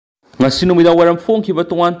ngasi numida waram phongkhiba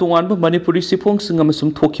tongan2ba Manipuri sifongsing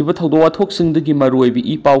amasum thokhiba thawdo wathoksingi maruibi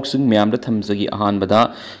i pausing myamda thamjagi ahanbada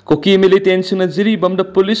Kuki militantsingna jiribamda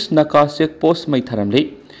police naka check post mai tharamle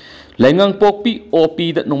lengang pokpi OP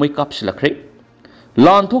da nomai kapsilakre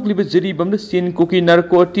lan thokliba jiribamda sin Kuki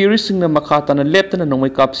narco terroristsingna makhatana leptana nomai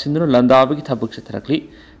kapsinduna landabagi thabak se tharakli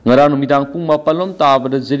ngara numidang pung mapalom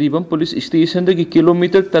tabada jiribam police station dagi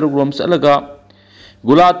kilometer 3 rom salaga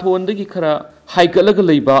Gulathon dagi khara haigalaga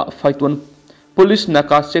leiba faiton police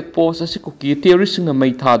naka check post asi Kuki terroristsingna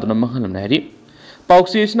mai thaduna manghalam nari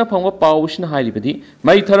pausesna phangwa pausna hairibadi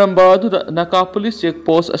mai tharamba adu naka police check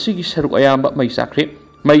post asigi saruk ayamba mai sakre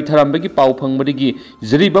mai tharambagi pau phangmadigi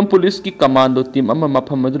jiribam police ki commando team ama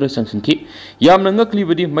mapham adu sangsinki yamna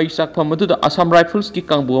ngaklibadi mai sakpham adu Assam Rifles ki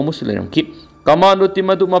kangbu amu sileramki commando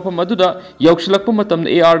team adu mapham adu yauksilakpa matam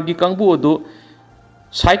AR gi kangbu adu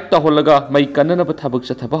site ta holaga mai kanana ba thabak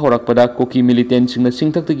sa thaba horakpada Kuki militant singna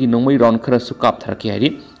singthak gi nongmai round khara su kap tharaki hari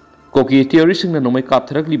Kuki terrorist singna nongmai kap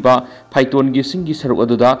tharakli ba phaiton gi singi saruk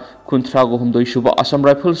aduda kunthra go humdoi suba Assam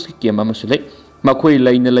Rifles ki kema masule makhoi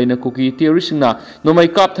laina Kuki terrorist singna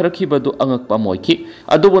nongmai kap tharaki badu angakpa moiki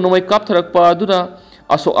adubo nongmai kap tharakpa aduna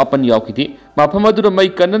asok apan yaukiti mafam aduna mai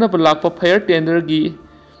kanana ba lakpa fire tender gi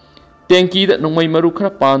tanki da nongmai maru khara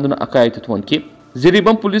panduna akai thonki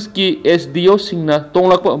Jiribam police ki SDO singna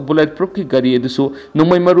tonglakpa bulletproof ki gari edusu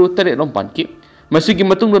numai maru tare rom panki masigi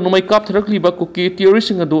matung numai kap tharakli ba Kuki terrorist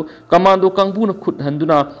singa do commando kangbu na khut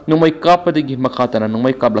handuna numai kap padagi makhatana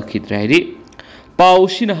numai kap lakhidra hairi pau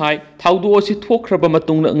sina hai thaudu osi thokraba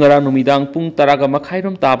matung ngara numidang pung taraga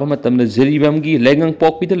makhairom taba matamna jiribam gi lengang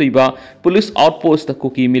pokpida leiba police outpost ta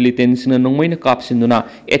Kuki militants na nongmaina kapsinduna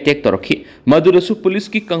attack torki madurasu police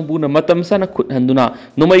ki kangbuna matam sana khut handuna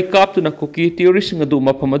numai kaptuna Kuki terrorist ngadu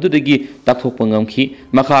mafam adudagi takthokpa ngamki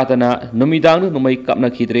makhatana numidang numai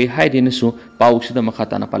kapna khidre haidenasu pau sida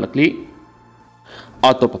makhatana palakli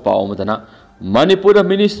atopa pau madana Manipur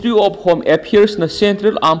Ministry of Home Affairs na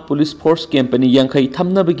Central Armed Police Force Company yankai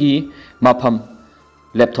thamnabagi mapham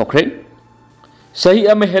lapthokre sahi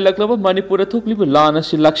ama helaklaba Manipur thokliba lana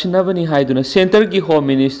si lakshinabani haiduna center gi Home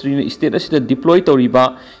Ministry na state asida deploy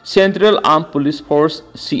toriba Central Armed Police Force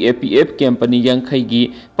CAPF Company yankai gi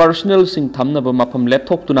personnel sing thamnaba mapham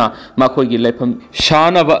lapthoktuna makhoi gi laifam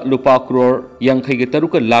shanaba lupa crore yankai gi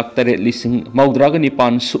taruka lakh tare lising maudraga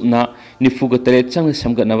nipan subna nifuga tare chang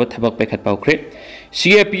samgatnaba thabak pekhat paukre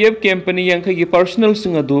CAPF Company yankai gi personnel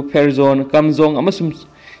sing adu Fairjone Kamjong amasum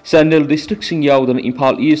Sandel district sing yaudana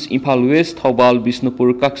Imphal East, Imphal West, Thobal,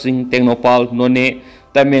 Bisnupur, Kaksing, Tengnopal, None,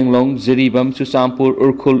 Tamenglong, Jiribam, Chusampur,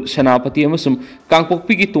 Urkhul, Senapati amasum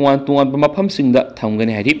Kangpokpi gi tongan2ba mapham singda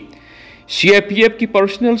thamgani hari CAPF ki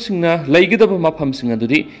personnel singna laigidaba mapham singa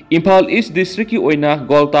dudi Imphal East district ki oina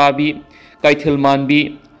Goltabi,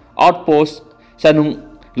 Kaithilmanbi, Outpost, Sanung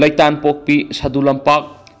Laitan Pokpi,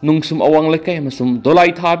 Sadulampak, Nungsum Awang Lekai amasum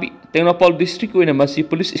Dolai Thabi Tengnopal district oina masi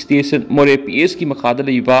police station More PS ki makhada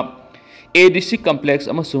leiba A district complex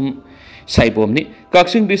amasum saibomni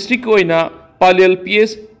Kaksing district oina Palel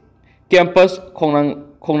PS campus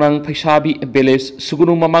khongnang phaisabi village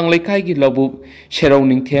sugunu mamang lekai gi labu serau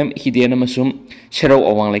ningthem hiden amasum serau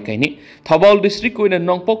awang lekai ni Thobal district oina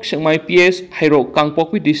Nongpok Sengmai PS Hairo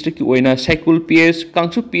Kangpokpi district ki oina Saikul PS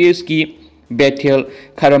Kangsu PS ki Bethel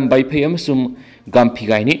Kharambai phai amasum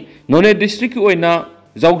Gamphigai ni None district ki oina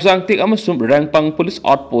Zaugzangtik amasum Rangpang police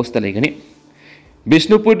outpost legani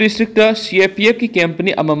Bisnupur district ta CAPF ki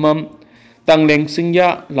company amamam Tangleng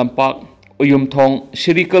Singya Lampak Uyumthong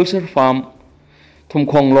Sericulture farm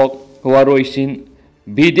Thumkhonglok Waroisin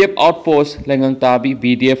BDF outpost Lengang Tabi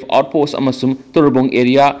BDF outpost amasum Turbong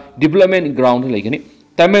area development ground legani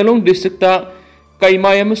Tamenglong district ta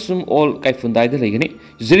Kaimai amasum all Kaifundai legani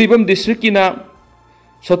Jiribam district kina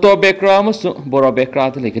Soto Bekra amasum Bora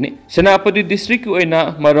Bekra legani Senapati district ki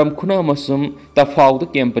oina Maram Khuna amasum Tafau the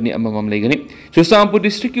company amamam legani Chusampur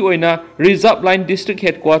district ki oina Reserve Line district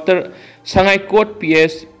headquarter Sangai Court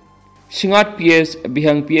PS Singat PS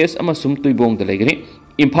Bihang PS amasum Tuibong the legani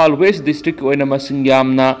Imphal West district ki oina masing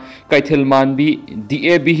yamna Kaithilmanbi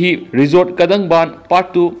DABhi Resort Kadangban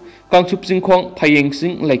Part 2 Kangsup Singkhong Phayeng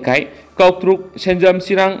Sing Laikai Kautruk Senjam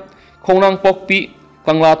Sirang Khongnang Pokpi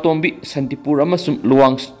Kangla Tombi Santipur amasum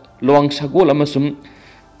Luang Sagol amasum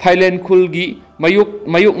Thailand Khulgi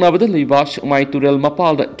Mayuk nabada leiba Sukmai Turel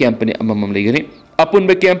Mapalda company amamam legani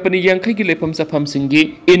Apunba company yankai gi lefam safam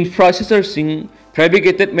singi infrastructure sing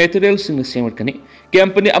fabricated materials sing semarkani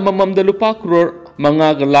company amamam da lupa crore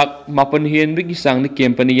mangaga lak mapan hen bigi sang ni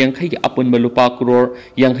kempani yangkai gi apun balupa crore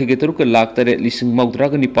yangkai gi teruk lak tare lising maudra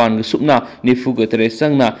ga nipan ga supna nifu ga tare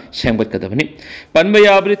sangna sengbat kadabani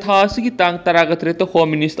panbaya abri tha sigi tang taraga tare to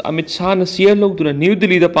home minister Amit Shah na siya logduna New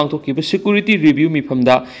Delhi da pangthoki ba security review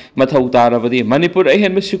mifamda mathau tarabadi Manipur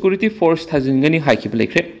ahen ba security force thajingani haiki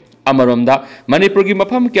lekre Amaromda Manipur gi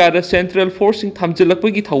mafam kya Central Forcing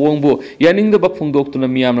thamjilakpagi thawongbu yaning da bapfungdok tuna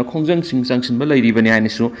miyamna khongjang sing sangsin ba lairi bani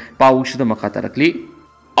anisu pawushida makatarakli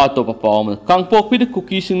atopa pawm kangpok pi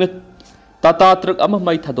Kuki singna tata truck ama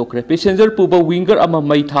mai thadokre passenger puba winger ama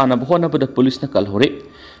mai thana bhona ba police na kalhore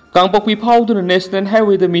Kangpokpi phawduna National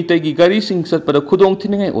Highway da mitai gi gari sing satpada khudong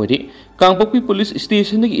thingai ori Kangpokpi Police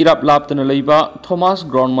Station gi irap laptana leiba Thomas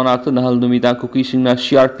Ground manakta nahal numidang Kuki singna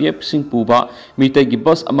CRPF sing puba mitai gi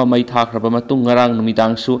bus ama mai thakraba matung ngarang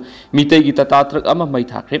numidang su mitai gi tata truck ama mai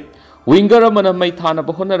thakre winger amana mai thana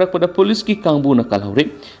bahona rakpada police ki kangbu na kalhore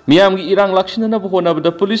miyam gi irang lakshina na bahona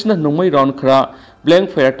bada police na nungmai round khara blank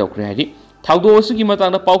fire tokre hari Thagdo asigi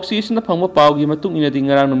matangda pauksi isna phangma pawgi matung ina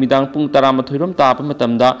dingarang numidang pung 13 rom tapa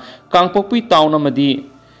matamda Kangpokpi town amadi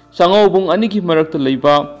sangobung anigi marakta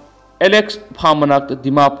leiba Alex Phamanak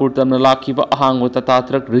Dimapur tamna lakiba ahangwa tata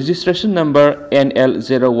truck registration number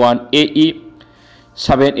NL01AE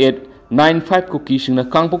 7895 Kuki singna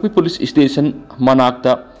Kangpokpi police station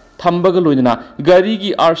manakta thambaga loinana gari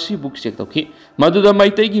gi RC book check tawki maduda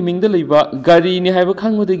maitai gi mingda leiba gari ni haiba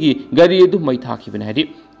khangwadagi gari edu mai thakibana hadi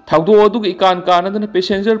Thagdo adug ikan kanadana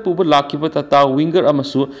passenger puba lakiba tata winger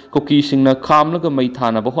amasu Kuki singna khamnaga mai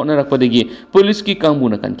thana ba honarakpadagi police ki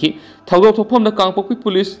kangbuna kanki thagdo thophamna Kangpokpi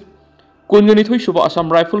police Kungani thoi suba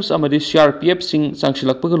Assam Rifles amadi CRPF sing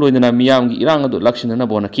sangsilakpaga loinana miyam gi irang adu lakshinana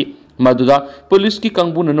bonaki maduda police ki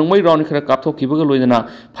kangbuna nungmai round khara kapthokibaga loinana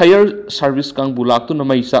fire service kangbu laktuna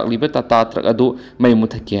mai sakliba tata truck adu mai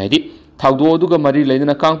muthaki hadi thagdo aduga mari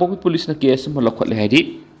leina Kangpokpi police na case ma lokhotle hadi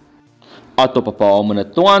Atopa pawmana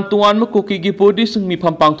Tongan2ba Kuki gi body sing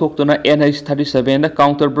mipham pangthoktuna NH37 da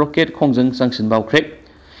counter blockade khongjang sangsin bawkhre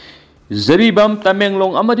Zaribam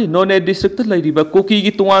Tamenglong amadi None district lairiba Kuki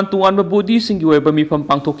gi Tongan2ba body sing gi weba mipham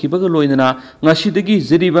pangthokhibaga loinana ngasidagi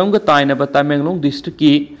Zaribam ga tainaba Tamenglong district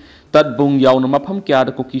ki tatbung yauna mafam kya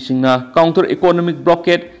da Kuki singna counter economic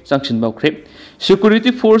blockade sangsin bawkhre Security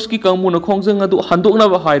force ki kangmuna khongjang adu handokna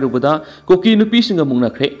ba hairubada Kuki Nupi singa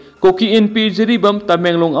mungnakre Kuki NP Zaribam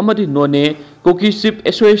Tamenglong amadi None Kuki Ship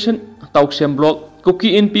Association Tauksem Block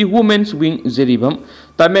Kuki NP Women's Wing Zaribam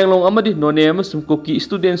Tamenglong amadi None amasum Kuki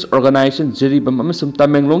Students Organization Zaribam amasum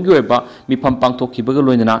Tamenglong gi weba mipham pangthokhibaga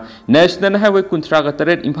loinana National Highway kuntraga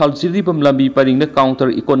taret Imphal Zaribam lambi paringna counter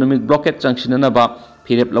economic blockade sanctionana ba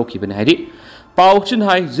phirep laukhibana hari Pauchin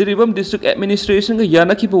hai Zaribam district administration ga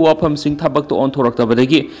yanakhiba wafam sing thabak to on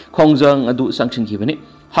thoraktabadagi khongjang adu sanction khibani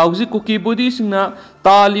hauji Kuki body singna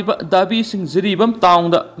taliba dabi sing Zaribam town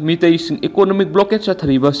da mitai sing economic blockade sa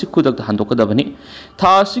thariba sikhudak da handokadabani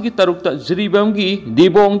tha sigi tarukta Zaribam gi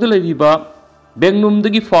dibong da leriba bengnum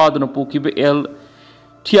dagi faduna pokiba el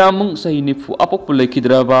thiamung sahinifu apokpu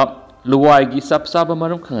lekhidraba luwai gi sapsaba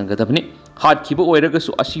maram khangadabani Hat kiba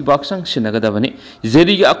oiragasu asibak sang sinagadabani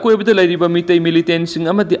Zeri ga akoibada lairiba mitai militant sing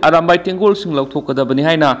amadi arambai tengol sing lauthokadabani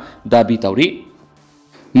haina dabi tawri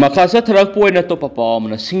Makasa tharak poina topa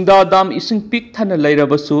pawmna singda dam ising pik thana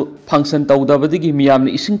lairabasu function tawdabadigi miyamna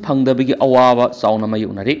ising phangdabagi awaba sauna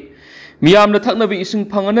mayunari Miyamna thaknabi ising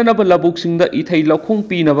phanganaba labuk singda ithai lakhong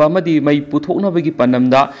pinaba amadi mai puthoknabagi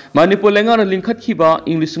panamda Manipur lengana lingkhatkhiba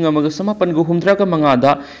English ngamaga samapan gu humdraga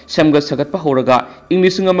mangada semga sagatpa horaga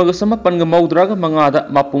English ngamaga samapan ga maudraga mangada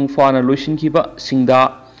mapung fana loisinkhiba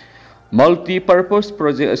singda multi purpose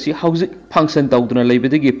project asi housing function tawduna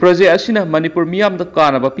leibadagi project asina Manipur miyamda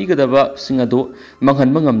kanaba pigadaba singado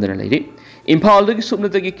manghan mangamdana leiri Imphal dagi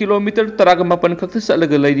supnadagi kilometer 38 khakta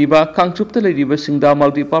satlaga leiriba kangchupta leiriba singda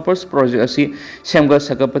multi purpose project asi semga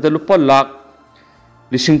sagapada lupa lakh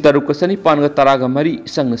lising taruk kasani panga taraga mari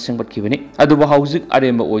sangna sengbatkhibani aduba housing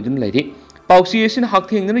aremba oidun leiri pausi asin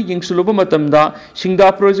hakthengna yingsuloba matamda singda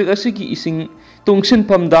project asi gi ising tungsin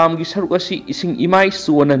pamdam gi saruk asi ising imai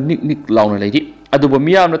suwana nik launa leiri aduba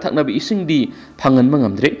miyamna thaknabi ising di phangan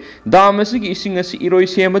mangamdre dam asigi ising asi iroi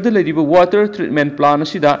semada leriba water treatment plant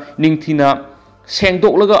asida ningthina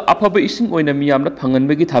sengdoklaga afaba ising oina miyamna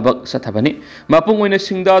phanganbagi thabak sathabani mapung oina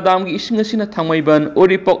singda dam gi ising asina thangmaiban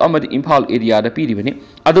oripok amadi imphal area da piribani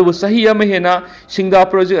aduba sahi ama hena singda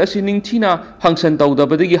project asi ningthina function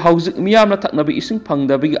tawdabadagi housing miyamna thaknabi ising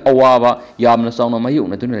phangdabagi awaba yamna sauna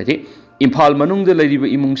mayukna dunare Imphal manungda leriba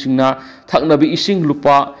imung singna thaknabi ising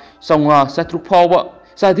lupa saunga satruk phawa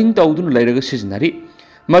sading tawdun leiraga sizinari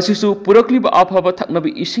मसिसु पुरक्लिब आफाबा थक्नबि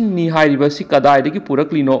इसिंगनि हाइरिबसि कदाइदगि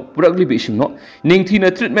पुरक्लिनो पुरक्लिबि इसिंगनो निंगथिना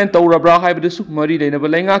treatment तौरब्रा हाइबदसु मरि लेनबा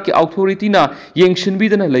लैंगाकी अथॉरिटीना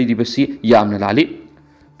येंगसिनबिदना लैरिबसि यामना लाली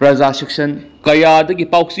प्रजा शिक्षण कयादगी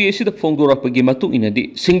पाउक्सी acid फोंदोरपगी मतुंग इनदी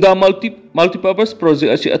सिंगदा multipurpose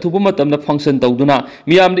project असि अथुब मतमदा function तौदुना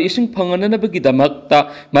मियामदे इसिंग फंगननबगी दमकता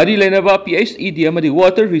मरि लेनबा PHED अमदि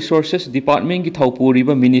water resources department की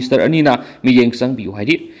थौपुरिबा minister अनिना मियेंग संगबियु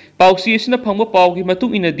हाइदि पाउक्सी एसिना फंगबा पाउगी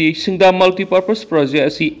मतुंग इनदी सिंगदा multipurpose project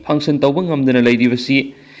असि function तौबा ngamdana लैदिबसि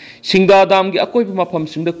सिंगदा दाम की अकोइब मफम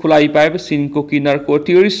सिंग खुलाई पाइब सिन कोकी नार्को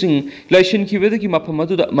टेररिस्टिंग लाइसन खिबदगी मफम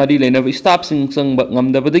अदुदा मरि लेनब स्टाफ सिंग संग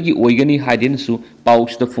ngamdabadagi oigani haidinsu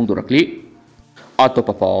pausda phungdorakli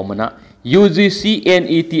atopa paumana UGC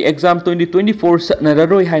NET exam 2024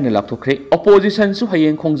 satnararoi haina lakthokre opposition su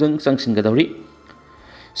hayeng khongjang sangsingadori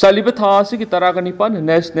Saliba thasi ki taraganipan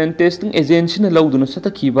National Testing Agency na lauduna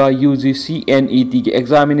satakhiba UGC NET ki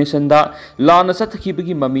examination da lana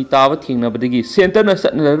satakhibagi mami tawa thingnabadagi center na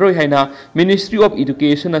satnararoi haina Ministry of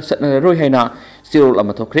Education na satnararoi haina sirol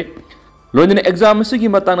ama thokre Loinana exam asigi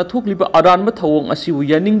matangna thokliba aranba thawong asibu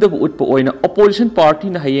yaningdabu utpa oina opposition party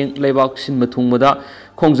na hayeng leibak sinma thungmada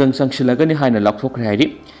khongjang sangsilagani haina lakthokre haidi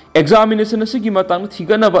examination asigi matangna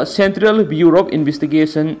thiganaba Central Bureau of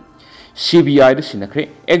Investigation CBI da sinakre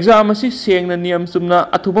exam asi sengna niyam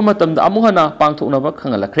sumna athuba matamda amuhana pangthoknaba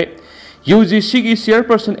khangalakre UGC ki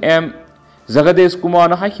chairperson M Jagadesh Kumar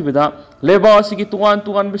na haikibada leba asigi tuan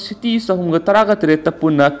city sahumga taraga tereta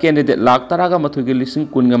punna candidate lak taraga mathoigi lising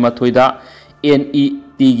kunga mathoida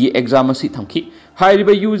NET gi exam asi thamki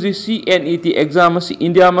hairiba UGC NET exam asi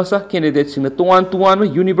India masa candidate singna tuan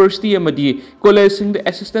university amadi college sing the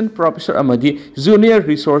assistant professor amadi junior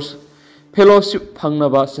resource fellowship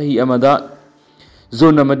phangnaba sahi amada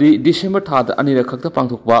zone amadi December thada anira khakta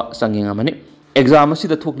pangthokba sangeng amani exam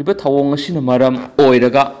asida thokliba thawong asina maram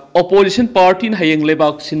oiraga opposition party na hayeng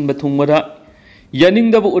lebak sinba thungmara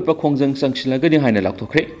yaningdaba utpa khongjang sangsilagani haina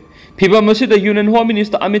lakthokre phibam asida Union Home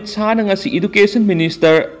Minister Amit Shah na ngasi Education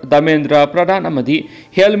Minister Dharmendra Pradhan amadi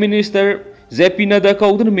Health Minister JP Nadda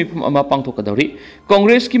kauduna mipham ama pangthokadori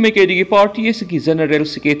Congress ki maikedi party ki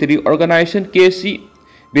General Secretary Organization KC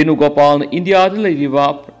Venugopal India Ladiva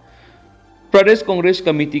Pradesh Congress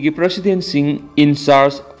Committee ki President Singh in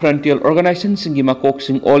charge Frontier Organization Singh Makok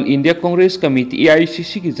Singh All India Congress Committee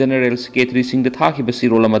AICC ki General Secretary Singh the Thaki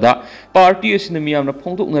Basirolamada Party Sinamiam na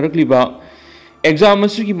Pongtok Narakliba exam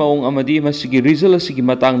asigi maung amadi masigi result asigi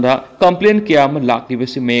matangda complaint kya man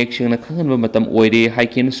laklibasi mayek singna khanganba matam oire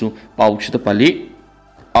haiken su pauchda pali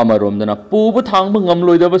amaromdana puba thangba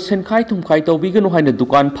ngamloidaba senkhai thumkhai tawbiganu haina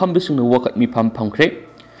dukan phambisingna wakat mi pham phamkhre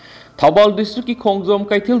Thabal district ki khongjom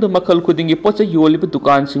kaithil da makhal khudingi pocha yoliba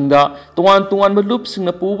dukan singda tuan ba loop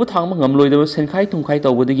singna puba thangba ngamloidaba senkhai thumkhai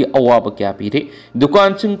tawbadagi awaba kya pire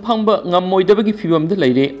dukan sing phangba ngamoidaba gi fibam da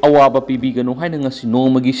leire awaba pibiganu haina ngasi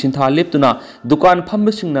nomagi sintha leptuna dukan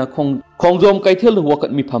phamba singna khongjom kaithil da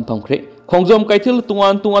wakat mi pham phamkhre khongjom kaithil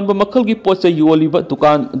tuan ba makhal gi pocha yoliba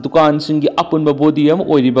dukan singi apunba body am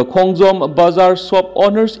oiriba khongjom bazar shop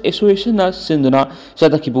owners association na sinduna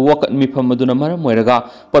sadaki bu wakat mi pham maduna mara moiraga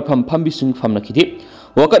potpham phambi sing phamna khidi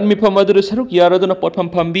wakat mi pham adur saruk yaraduna potpham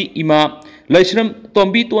phambi ima laisram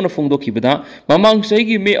tombi to na phongdo khibada mamang sai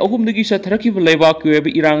gi me ahum dagi satharaki laiba kwebe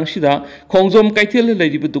irang sida khongjom kaithil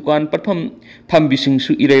leiriba dukan potpham phambi sing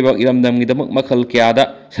su iraiba iramdam gi damak makhal kyada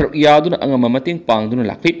saruk yaduna angama mating pangduna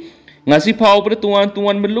lakli ngasi phawbra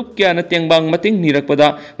tuan melup kya na tengbang mating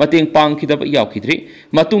nirakpada mating pangkhidaba yaukidri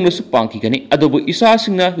matung nasu pangkhigani adobu isa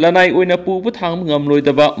singna lanai oina pubu thang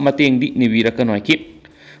ngamloidaba mating di nibirakanoi ki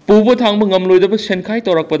pubu thang ngamloidaba senkhai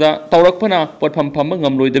tawrakpana potpham pham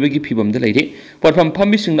ngamloidaba gi phibam da leire potpham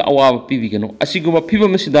phambi singna awaba pibigano asiguma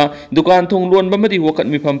phibam sida dukan thong lon bamadi wakat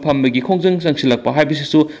mi pham gi khongjang sangsilakpa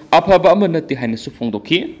haibisisu aphaba amanati haina su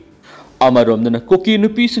phongdoki Amaromdana Kuki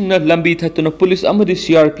Nupi singna lambi thatuna police amadi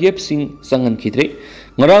CRPF sing sangan khidre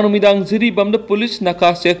ngarang numidang jiri bamda police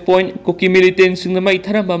naka checkpoint Kuki militant singna mai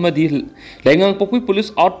tharamba amadi lengang pokui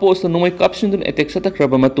police outpost numai kapsindun attack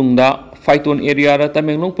satakraba matungda Phaiton area ra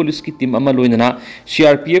Tamenglong police ki team ama loinana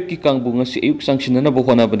CRPF ki kangbunga si ayuk sangsinana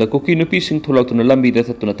bohona bada Kuki Nupi sing tholaktuna lambi da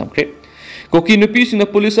thatuna tamkre Kuki Nupi singna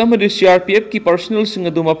police amadi CRPF ki personal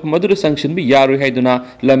singa duma pamadura sanction bi yaroi haiduna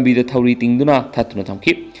lambi da thauri tingduna thatuna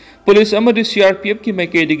tamki Police amadi CRPF ki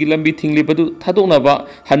maikedi gi lambi thingli badu thadonaba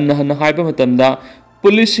hanna haiba matamda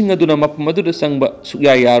police singa duna mapamadu da sangba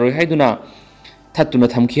sugya yaroi haiduna thatuna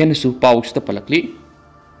thamkhian su pausta palakli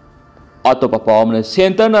atopa pawmna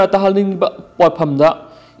center na tahalning ba potphamda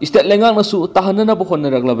state lengang na su tahanana bo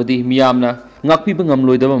honna raglabadi miyamna ngakpi ba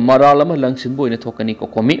ngamloidaba maral ama langsin boina thokani ko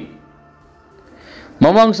komi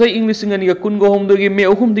Mamang say English in a kungo home dogi me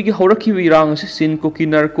home digi Hourakhre Erang sin Kuki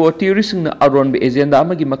narco terrorism aron be agenda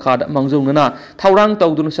amagi makada mangzongana Taurang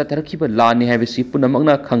Taudun Satarkiba Lani Havisi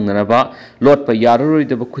Punamagna Kanganaba Lord Payaro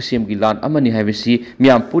de Kusim Gilan Amani Havisi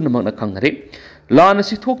Miam Punamagna Kangare Lana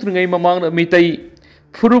si talk to Mamang Mitai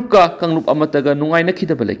Furuka Kanglup Amataga Nuaina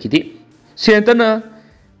Kidabalekidi Sentana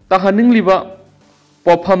Tahaning Liba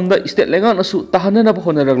Popam the state Langan Su Tahana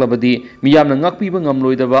Honorabadi, Miam Nakpi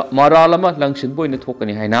Bangamloidaba, Maralama Langshan Boy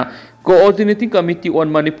Tokani Haina, Coordinating Committee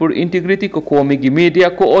on Manipur Integrity Kokomigi Media,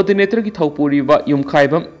 Coordinator Gitaupuriva, Yum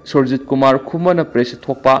Kaibam, Surjit Kumar Kumana Press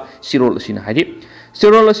Topa, Sirol Sinahadi.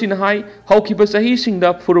 Sirol Sinahai, Haukipa Sahi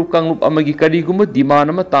Singda, Furukang Amagi Kariguma,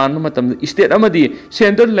 Dimana Matan Matam, State Amadi,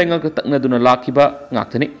 Center Langa Taknaduna Lakiba,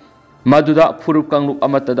 Natani. Maduda Furukang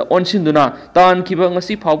Amata Onsinduna, Tan Kiba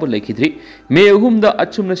Ngasi Papa Lakidri, May Humda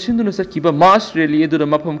Achumna Sinduna Kiba Mas really do the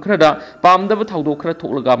Mapam Krada, Pam the Taudokra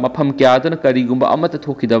Tolaga, Mapam Kiadan, Karigumba Amata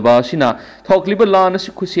Tokida Basina, Talk Libalan,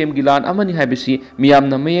 Sukusem Gilan, Amani Habisi,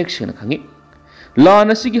 Miamna Mayakshan Kangi.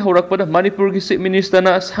 Lana Sigi Horakpa, Manipur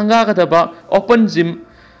Ministana, Sangagataba, Open Zim.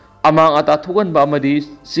 Amang ata Tongan2ba amadi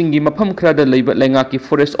singgi mipham khrada leiba lengaki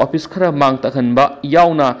forest office khara mang takhanba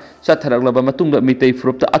yauna satharaglaba matungda mitei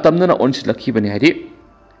frupta atamnana onsilakhibani haidi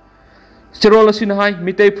Sirol asina hai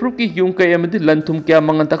mitei frupki yungkai amadi lanthum kya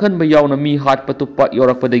mangan takhanba yauna mi hat patuppa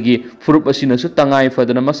yorakpadagi frup asina su tangai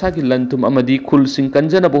fadana masagi lanthum amadi khul sing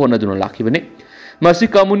kanjana bohona duna lakhibani Masi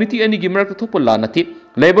community ani gimrak thokpa lanati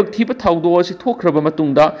laibak thipa thawdo asi thokraba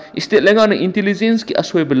matungda state lengana intelligence ki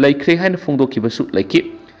asweba laikhre haina phongdokhiba su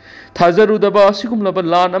laiki Tazarudaba Sigumlaba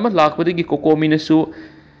Lan Ama Lakbadi Kokominasu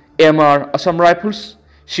MR Assam Rifles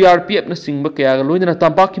CRPF na singba kaya loina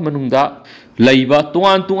tambaki manungda Laiba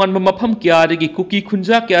Tongan2ba mipham kya dagi Kuki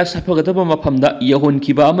Khunja kya sapagadaba maphamda yahon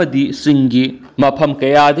kiba amadi singgi mipham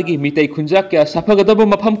kaya dagi mitai khunja kya sapagadaba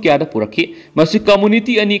mipham kya da puraki masi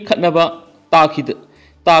community ani khatnaba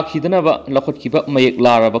takhidnaba lakhotkiba mayek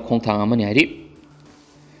laraba khongthang amani hari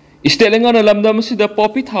Istelengana lamdam sida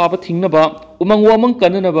popi thaba thingnaba umang wamang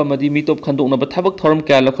kananaba madi mitop khandoknaba thabak thoram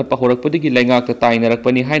kya lakhatpa horakpadagi lengak ta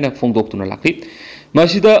tainarakpani haina phongdoktuna lakhi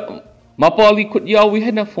masida mapali khut yawi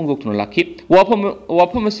haina phongdoktuna lakhi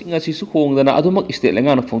wafam singa sisu khongdana adumak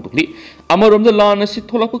istelengana phongdokli amaromda lana si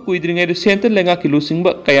tholakpa kuidringai de center lenga ki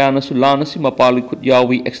lusingba kayana su lana si mapali khut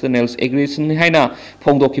yawi externals aggression haina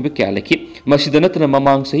phongdokhiba kya lakhi masida natna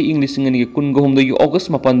mamang sahi english ngani kun gohumda yu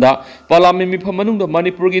august mapanda parliament mipham manungda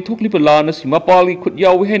manipur gi thoklipa lana si mapali khut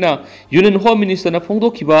yawi haina union home minister na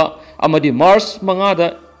phongdokhiba amadi march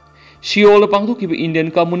mangada Seoul pangdokhiba indian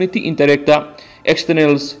community interacta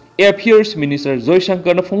externals Affairs Minister Joy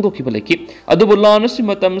Shankar na phongdokhiba leki adubu lana si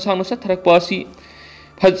matam sangna satharakpa si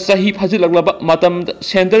sahi phajilaglaba matam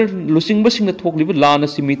center lusingba singna thokliba lana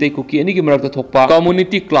si mitei kuki ani gi marakta thokpa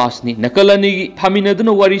community class ni nakalani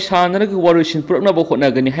thaminaduna wari sanaraga warishin purakna bo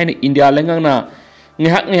khotna gani haina India lengangna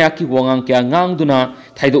ngahak ki wangang kya ngangduna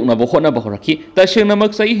thaidokna bo khotna bo horaki ta sengna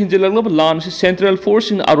mak sai hinjilaglaba lana si central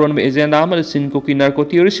force in aron be agenda mal sin kuki narco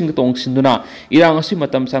terrorism tong sinduna irang asi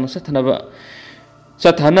matam sangna sathanaba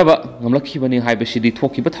Sathanaba, Namlakibani Hibashidi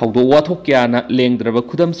Toki but how do what Hokiana, Langdraba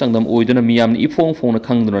Kudam Sangdam Oidana Miam Ifong Phone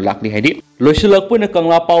Kangduna Lakli Hedi. Loshilakpuna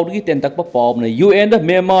Kangla Powdi Tentakpa Pom, you end up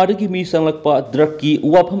Memargi Mi Sanglakpa, Draki,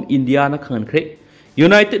 Wapam Indiana Kankre.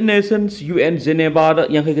 United Nations, UN Geneva,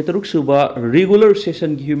 Yankakataruksuba, regular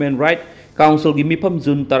session Human Rights Council Gimipam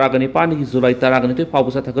Zun Taragani Pani Zulai Taragani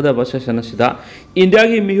Pabusataka session Sida. India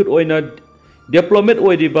Mihut Oina, Diplomat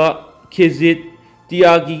Oidiba, Kizit,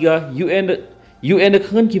 Tiagiga, UN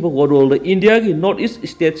kan kiba warol the India ki Northeast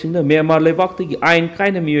states in the Myanmar lebak ti ain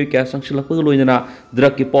kaina miyoy kya sangsilak pagloina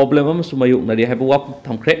drug ki problem am sumayuk na have wap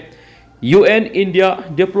thamkre UN India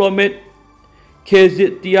diplomat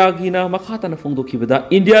KZ Tiagina makata na phongdo kibada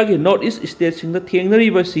India ki Northeast states in the thengnari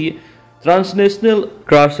basi transnational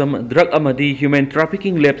crime drug amadi human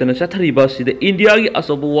trafficking lab na sathari basi the India ki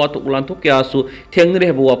asobu wa to ulan to kya su thengnari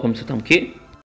have wapam sa thamke